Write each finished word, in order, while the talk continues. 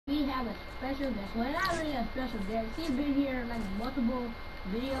have a special guest. Well, not really a special guest. She's been here like multiple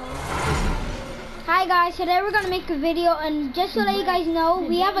videos. Hi guys, today we're gonna make a video, and just to let you guys know,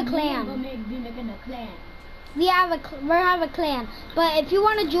 we have a clan. We have a clan. But if you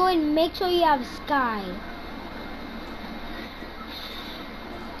want to join, make sure you have Sky.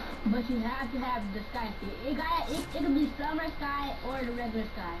 But you have to have the Sky. It could be Summer Sky or the regular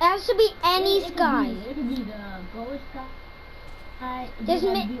Sky. It has to be any Sky. It could be the Gold Sky. Just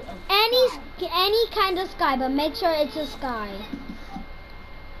any kind of sky, but make sure it's a sky.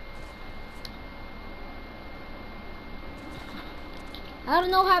 I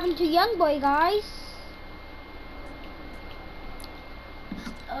don't know what happened to young boy, guys.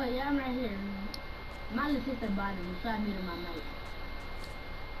 Oh yeah, I'm right here. My little sister bothered me, so I muted my mic.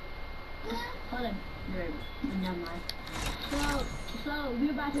 Hold up, never mind. So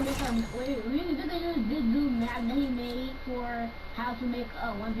we're about to make a. We're gonna use this new map that he made for how to make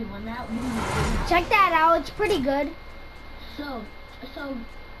a 1v1 map. Check that out. It's pretty good. So,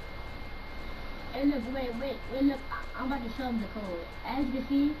 and look, wait, look. I'm about to show him the code. As you can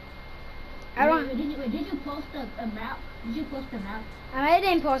see. Did you post a map? Did you post a map? I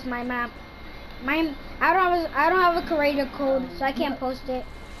didn't post my map. I don't have a creator code, so I can't post it.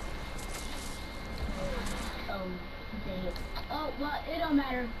 Oh, well, it don't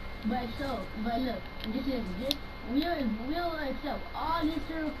matter. But look, we'll accept all these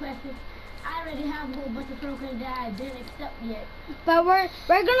requests. I already have a whole bunch of requests that I didn't accept yet. But we're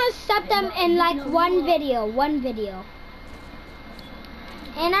gonna accept them in like one video.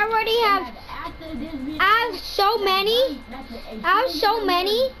 And I already have. I have so many.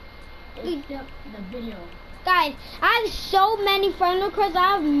 Except the video. Guys, I have so many friend requests.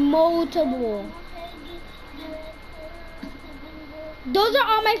 I have multiple. Those are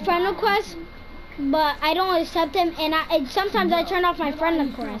all my friend requests, but I don't accept them, and sometimes I turn off my friend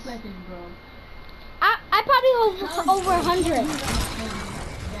requests. I probably have over 100.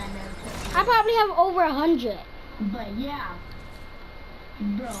 I probably have over 100. But yeah,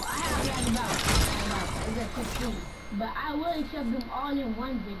 bro, I have about 15. But I will accept them all in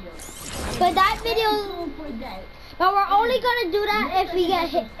one video. But that video, but we're only gonna do that if we get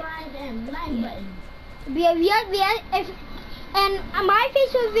hit. And my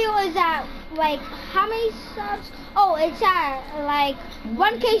Facebook view is at like how many subs? Oh, it's at like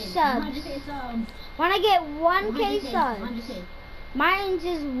 1K subs. When I get 1K subs, mine's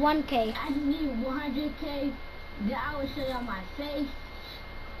is 1K. I just need 100K. Then I will show y'all my face.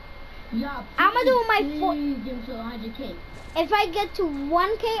 Y'all, I'm gonna do my give to 100K. If I get to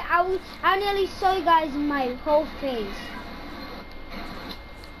 1K, I'll nearly show you guys my whole face.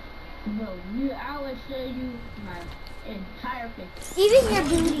 Bro, I will show you my entire face. Even your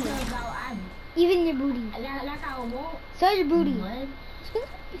booty. Even your booty. Like I won't. So your booty. What?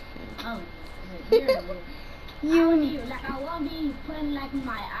 Oh, like I won't be putting like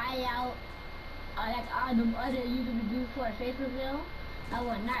my eye out, like all the other YouTubers do for a face reveal. I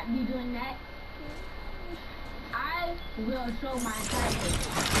will not be doing that. I will show my entire face.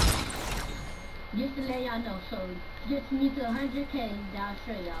 Just to let y'all know. So just me to 100K, then I'll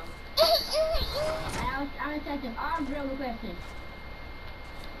show y'all. I'm accepting all real requests.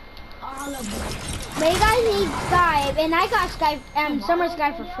 All of them. But you guys need Skype, and I got Skype, Summer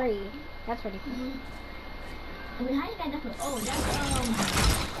Sky for free. That's pretty cool. Wait, how you got that for? Oh, that's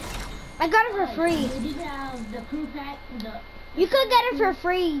I got it for free. Did you have the crew pack? You could get it for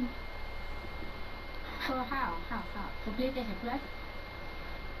free. For how? For PlayStation Plus?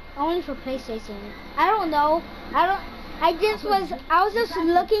 Only for PlayStation. I don't know. I was just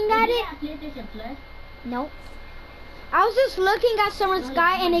looking at it. PlayStation Plus? Nope. I was just looking at Summer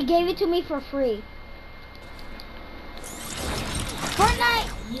Sky, and it gave it to me for free. Fortnite.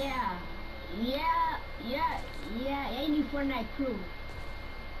 Yeah. Any Fortnite crew.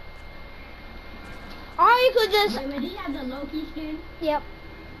 Or you could just. Wait, do you have the Loki skin? Yep.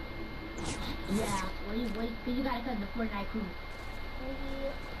 Yeah. Cause you gotta cut the Fortnite crew.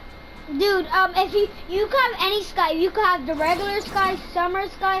 Dude, if you could have any sky, you could have the regular sky, Summer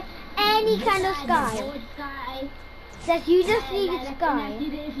Sky, any kind of sky. The gold sky. That you just needed sky.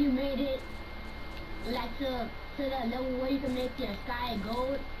 And if you made it like to the level where you can make your sky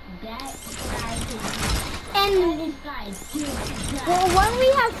gold, that sky and sky. Well, when we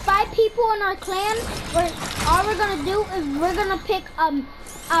have 5 people in our clan, all we're gonna do is we're gonna pick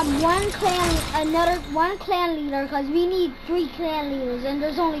one clan leader, because we need 3 clan leaders and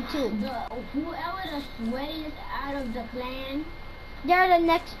there's only 2. Whoever the sweatiest out of the clan, they're the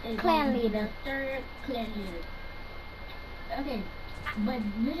next clan leader. The 3rd clan leader. Okay, but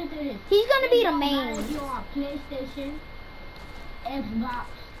listen to this. He's gonna be the main. If you're on PlayStation, Xbox,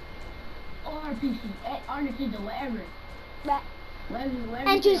 our PC, our Nintendo, whatever. But, Wherever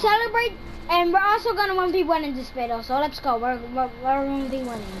and to celebrate, and we're also gonna 1v1 in this video. So let's go. We're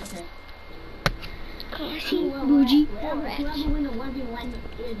 1v1. Okay. Classy, Well, bougie, whoever rich. win the 1v1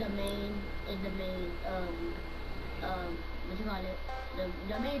 is the main, what you call it?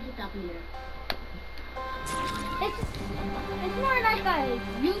 The main TikTok leader. It's more like a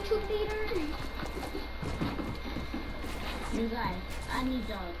YouTube leader. You guys, I need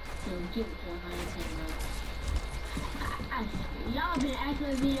y'all to get to 110. Y'all been asking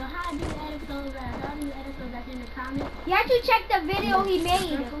the video, how do you edit those back? How do you edit those back in the comments? You have to check the video he made.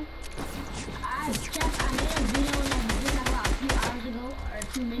 I made a video like about a few hours ago, or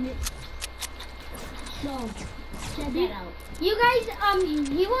 2 minutes. So, check that out. You guys,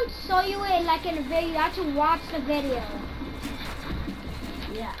 he won't show you it like in a video. You have to watch the video.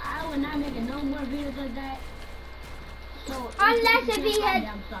 Yeah, I will not make no more videos like that. So, Unless if he had,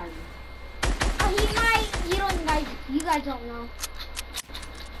 I'm sorry. he might. You guys don't know.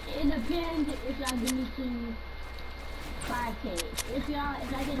 It depends if y'all give me to 5K. If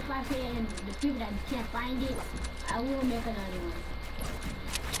I get to 5K and the people that can't find it, I will make another one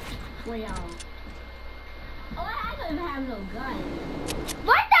for y'all. Oh, I don't even have no gun.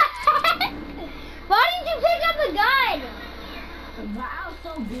 What the heck? Why didn't you pick up a gun? But I was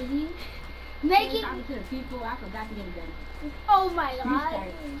so busy Making. talking to the people, I forgot to get a gun. Oh my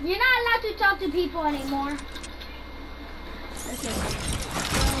god. You're not allowed to talk to people anymore. Okay.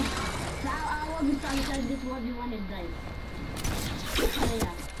 So I will be talking because this 1v1 is done. So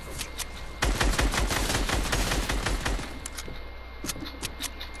yeah.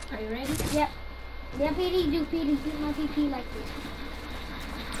 Are you ready? Yep. Yeah, PD, do my PP like this.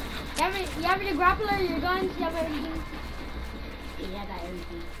 You have your grappler, your guns, you have everything. Yeah, I got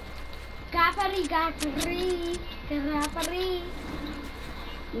everything. Grappary.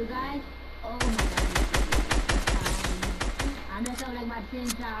 You guys, oh my god. I messed up like my 10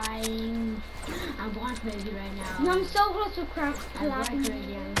 times. I'm going crazy right now. No, I'm so close to I'm going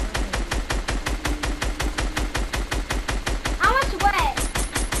crazy. I'm a sweat.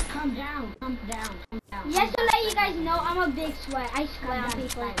 Calm down. Just to let you guys know, I'm a big sweat. I sweat on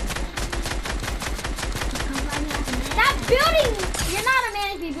people. That building, you're not a man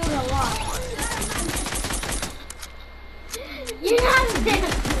if you build a wall. You're not a man.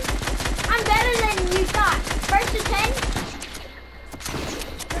 I'm better than you thought. First to 10?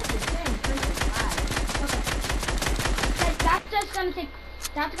 Okay.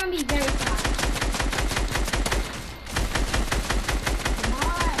 That's gonna be very fast.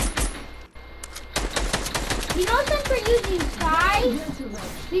 You know, since we're using skies,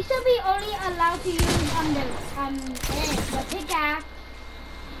 we should be only allowed to use the pickaxe.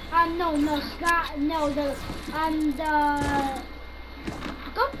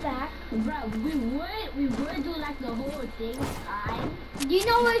 Go back. Bro, we would do like the whole thing sky. You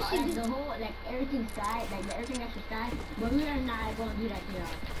know what she like the whole, like everything sky, like everything that's the sky, but we are not gonna do that here.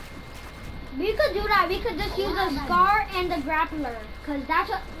 We could do that. We could just use the scar and the grappler, cause that's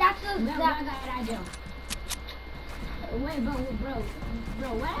the. I got an idea. Wait, bro,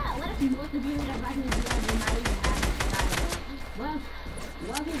 what if most of the people that watching this video do not even have a sky?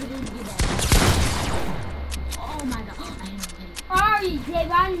 What people didn't do that? Oh my god, I didn't do it. Sorry,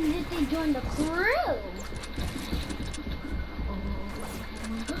 Dave, I didn't join the crew.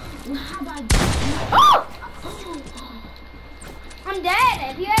 Well, how about that? Oh! I'm dead.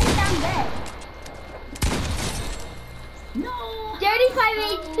 If you hadn't, I'm dead. No! 35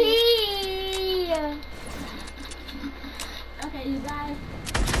 HP! Okay, you guys.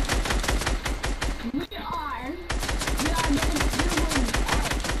 We are making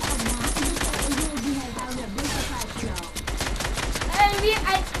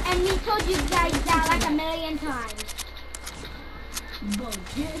and we told you guys that like a million times. But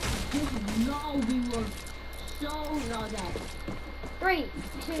just know we were so know that. 3,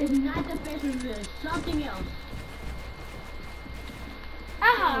 2. It's not the face reveal, it's something else.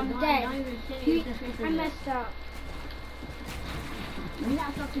 I'm Don't dead. even say it's the face I reveal. messed up. We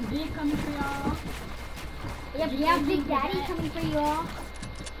have something big coming for y'all. Yep, we have Big Daddy coming for you all.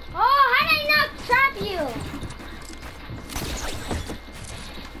 Oh, how did I not trap you?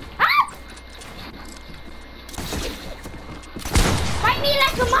 Ah! Fight me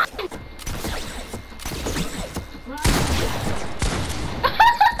like a monkey!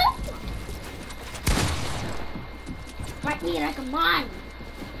 Fight me like a mon.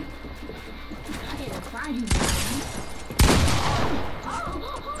 I can't find you.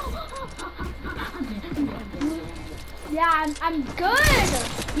 Yeah, I'm good.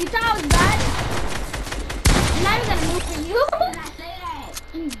 You thought I was bad? I'm not even gonna move for you. Why did I say that?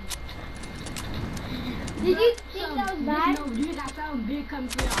 Did you think that was bad? No, you got something big coming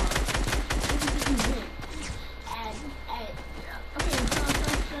for y'all. This is big. And okay,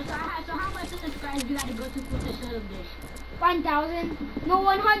 so how much subscribers you gotta go to put the show of this? 1,000? No,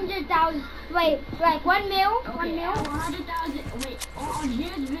 100,000. Wait, like 1 mil? Okay, 1 mil? 100,000. Wait, on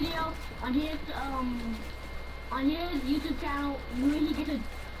his video, on his YouTube channel, when he gets to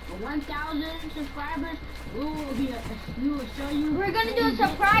 1,000 subscribers, we will show you. We're gonna do a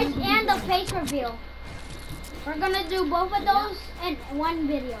surprise and a face reveal. We're gonna do both of those in one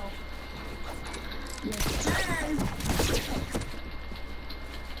video. Yes, sir.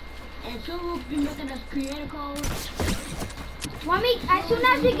 And so we'll be making us creator code. As soon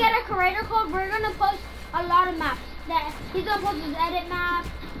as we get a creator code, we're gonna post a lot of maps. He's gonna post his edit map.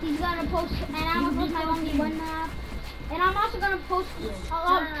 He's gonna post, and I'm gonna post my only one map. And I'm also gonna post 2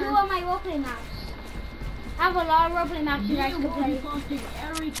 of my roleplay maps. I have a lot of roleplay maps you guys can play. We'll be posting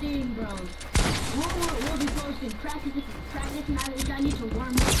everything, bro. We'll be posting practice maps if I need to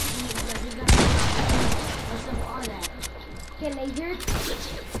warm up. All that. Get lasered.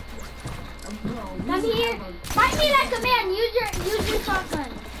 Bro, Come here. Fight me like a man. Use your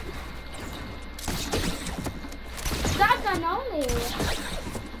shotgun. Shotgun only.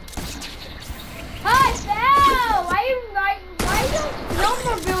 I fell. Why you no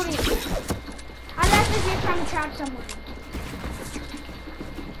more building? Unless if you're trying to trap someone.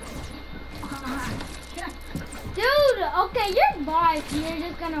 Dude, okay, you're boss. You're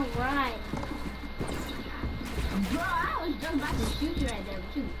just gonna run. Bro, I was just about to shoot you right there,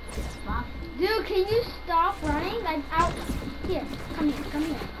 too. Dude, can you stop running? Like out here. Come here.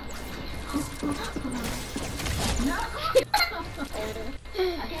 No.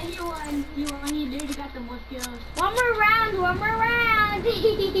 Okay, you won. You literally got the most kills. One more round. We're gonna do one more round.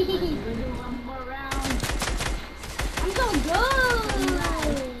 I'm so good.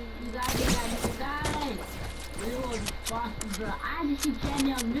 You guys. We will boss, bro. I just keep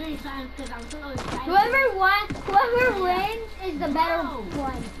standing up many times because I'm so excited. Whoever wins is the better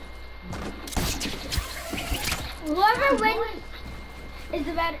one. Whoever wins is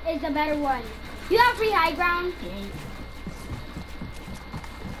the better one. You have free high ground. Okay.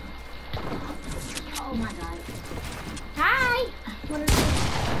 Oh my god. Hi. What is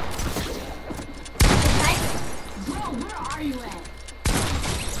Bro, where are you at?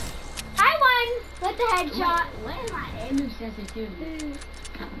 I won with the headshot. What is my aiming sensitivity?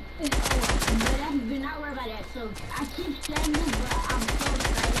 But not worried about that. So I keep saying this, but I'm so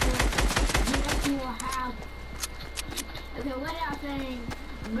excited. You guys will have. Okay, what am I saying?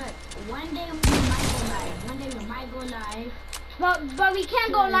 But one day we might go live. But we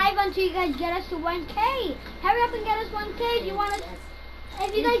can't go live until you guys get us to 1K. Hurry up and get us 1K if you want us.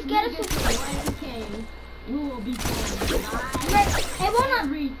 If you guys get us to 1K, we will be going live. It won't.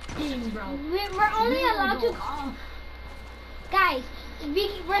 Everything, bro. We're only allowed to. Guys,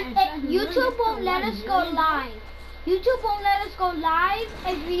 YouTube won't let us go live. YouTube won't let us go live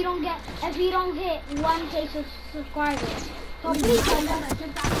if we don't hit 1K subscribers. So please don't let us.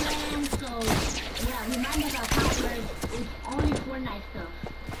 So yeah, we might make a account where it's only Fortnite stuff.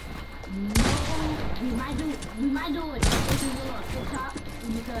 No, we might do it if we do a TikTok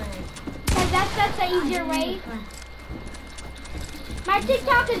because that's the easier way. My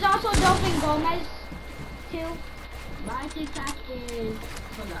TikTok is also Dolphin Gomez too. My TikTok is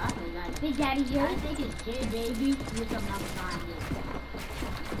for the other guys. Big Daddy here. I think it's J Baby with some number 9.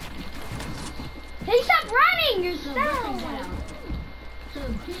 Hey, stop running yourself. So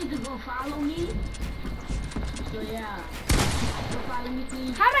please go follow me. So yeah, go follow me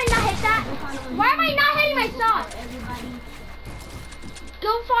please. How did I not hit that? Why am I not hitting my shot? Everybody.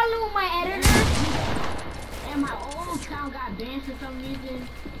 Go follow my editor. And my old account got banned for some reason.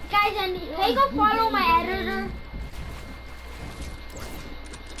 Guys, and hey, go follow my editor.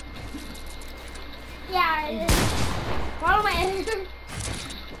 Yeah, follow my editor.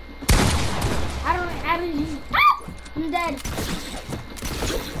 I don't. Ah! I'm dead.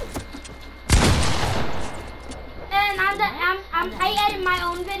 And I edit my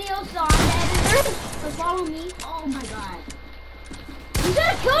own videos, so I'm the editor. So follow me. Oh my god. You could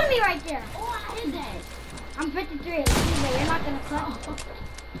have killed me right there. Oh, I did that. I'm 53. Anyway, you're not gonna cut.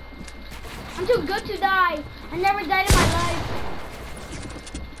 I'm too good to die. I never died in my life.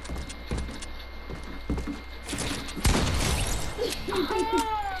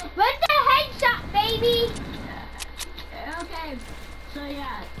 What the headshot, baby? Okay. So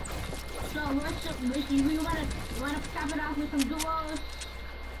yeah. So we wanna top it off with some duos.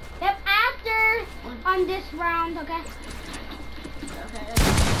 Yep. After on this round, okay. Okay.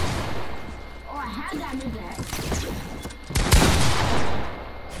 Oh, I had that mid that.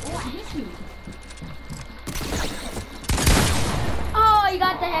 Oh, I hit you.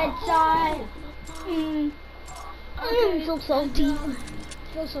 headshot. Okay. So salty. I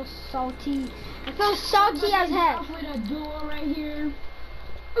feel so salty. I feel salty as heck. With a duel right here.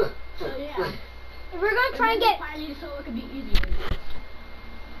 So yeah. We're gonna try and get. Finally, so it could be easier.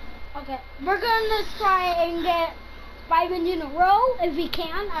 Okay, we're gonna try and get 5 wins in a row if we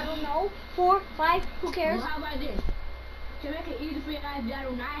can. I don't know, 4, 5. Who cares? Well, how about this? To make it easy for you guys that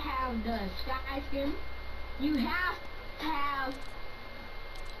do not have the sky skin, you have to have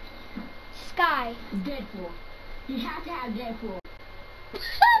Sky. Deadpool. You have to have Deadpool.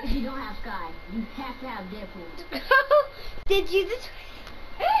 If you don't have Sky, you have to have Deadpool. Did you just?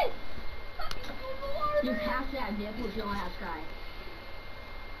 You have to have Deadpool if you don't have Sky.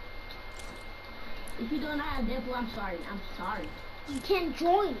 If you don't have Deadpool, I'm sorry. I'm sorry. You can't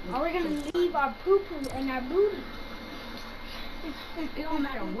join. Or we're gonna leave our poo-poo and our booty. It don't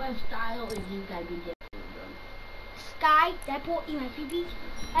matter what style, if you gotta be Deadpool, bro. Sky, Deadpool, EMPB.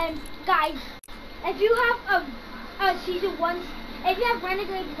 And guys, if you have a season 1, if you have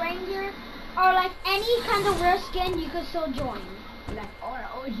Renegade Ranger or like any kind of rare skin, you can still join. Like or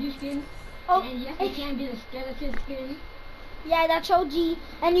OG skin. Oh, and yes, it can be the skeleton skin. Yeah, that's OG.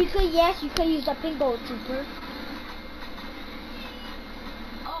 And you could use the pink gold trooper.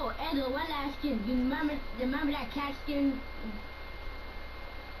 Oh, and the one last skin. You remember that cat skin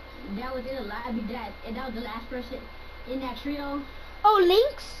that was in the lobby and that was the last person in that trio? Oh,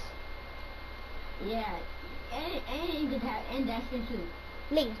 Lynx? Yeah. And you could have and that skin too.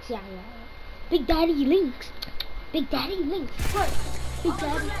 Lynx, yeah. Big Daddy Lynx. Big Daddy Lynx. What? Big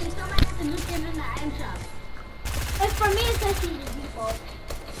Daddy. Somebody has to look in the item shop. And for me, it's a season default.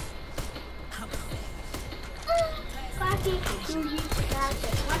 Classic, Susi,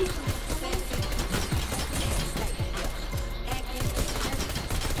 classic. What do you think?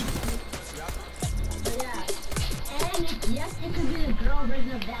 Yeah. And yes, it could be the girl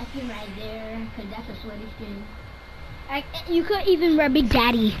version of that skin right there, because that's a sweaty skin. You could even wear Big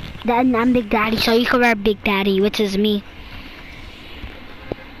Daddy. Then I'm Big Daddy, so you could wear Big Daddy, which is me.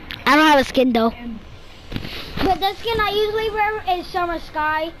 I don't have a skin though. But the skin I usually wear is Summer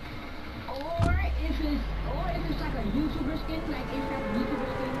Sky. Or if it's like a YouTuber skin, like if it's a YouTuber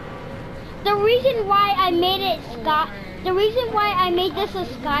skin. The reason why I made it Sky, the reason why I made this a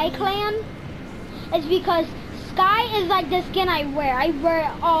Sky clan is because Sky is like the skin I wear. I wear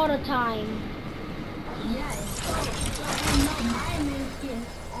it all the time. Yeah, so my main skin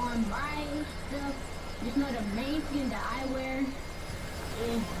on my stuff, just know the main skin that I wear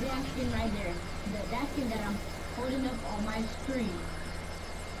is that skin right there. That skin that I'm holding up on my screen.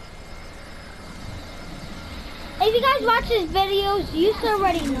 If you guys watch his videos, you should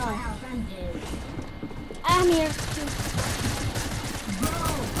already know. I'm dead. I'm here. Bro!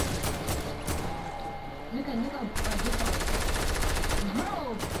 Look at default.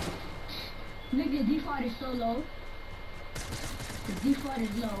 Bro! Look, the default is so low. The default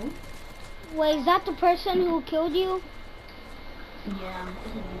is low. Wait, is that the person who killed you? Yeah,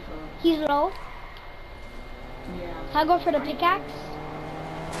 it's a default. He's low. Yeah. Can I go for the pickaxe?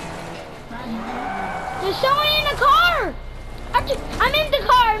 Probably. There's someone in the car! I'm in the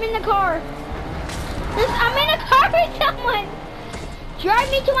car, I'm in the car. I'm in a car with someone. Drive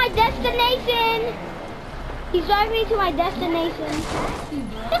me to my destination. He's driving me to my destination.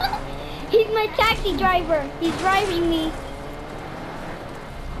 He's my taxi driver. He's driving me.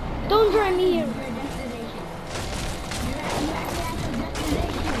 Don't drive me here.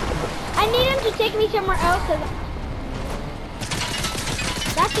 I need him to take me somewhere else.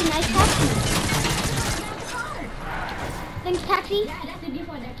 That's a nice taxi. Thanks, taxi. Yeah, that's the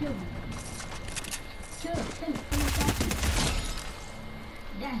default that killed me. Kill taxi.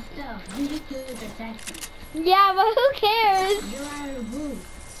 That stuff, you just killed the taxi. Yeah, but who cares? You're out of the booth.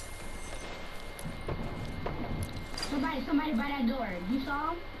 Somebody by that door. You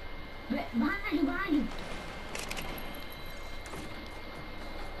saw him? Behind you.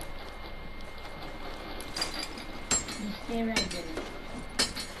 Just stay right there.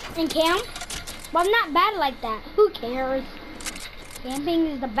 And camp? Well, I'm not bad like that. Who cares? Camping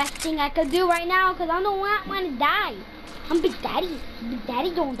is the best thing I could do right now because I don't want to die. I'm Big Daddy. Big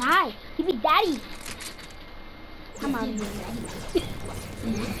Daddy don't die. He Big Daddy. Come on.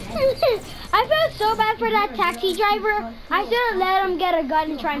 I feel so bad for that taxi driver. I should have let him get a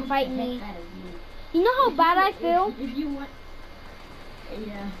gun and try and fight me. You know how bad I feel? If you want,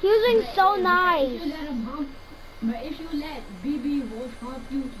 yeah. He was being so nice. If you let him hump, but if you let BB Wolf hump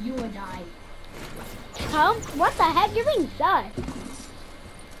you, you will die. Hump? What the heck? You're being sus.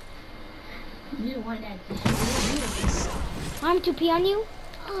 You don't want that. I'm to pee on you?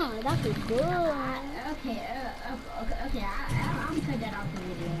 Oh, that was good. Okay, I'm gonna cut that off the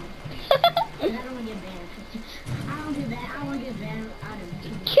video. 'Cause I don't want to get banned. I don't get banned. I want to get banned out of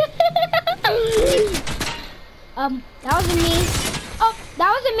YouTube. That wasn't me. Oh, that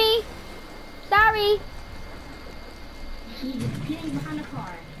wasn't me. Sorry. He's just peeing behind the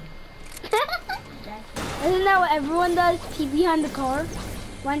car. Isn't that what everyone does? Pee behind the car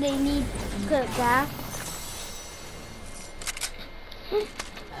when they need gas.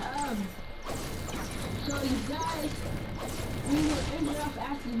 So you guys, we will end it off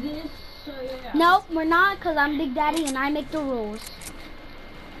after this. So yeah. Nope, we're not, cause I'm Big Daddy and I make the rules.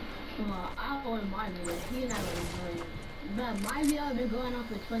 Well, I don't want my video. He's not gonna enjoy it. But my video has been going on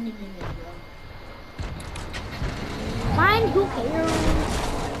for 20 minutes, bro. Fine, who cares?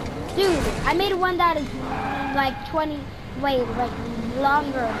 Dude, I made one that is like 20, wait, like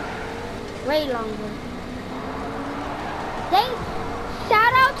longer, way longer. Thanks,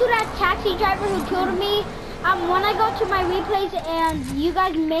 shout out to that taxi driver who killed me. When I go to my replays and you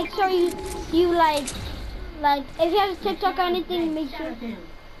guys make sure you like if you have TikTok or anything, make sure.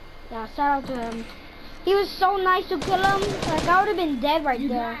 Yeah, shout out to him. He was so nice to kill him. Like I would have been dead right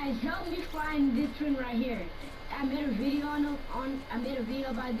there. You guys, help me find this twin right here. I made a video I made a video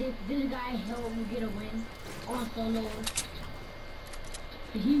about this. This guy helped me get a win on solo.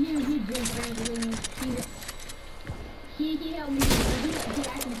 He did friends with me. He helped me. He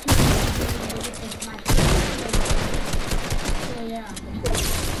actually killed me. So yeah.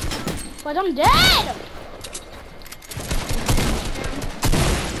 But I'm dead.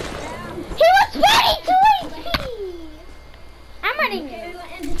 He was 42 HP. I'm running. Okay, we're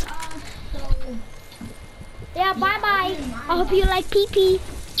gonna end this off. So. Yeah, bye bye. I hope you like pee.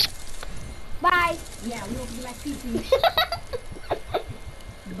 Bye. Yeah, we hope you like pee.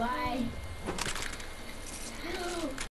 Bye.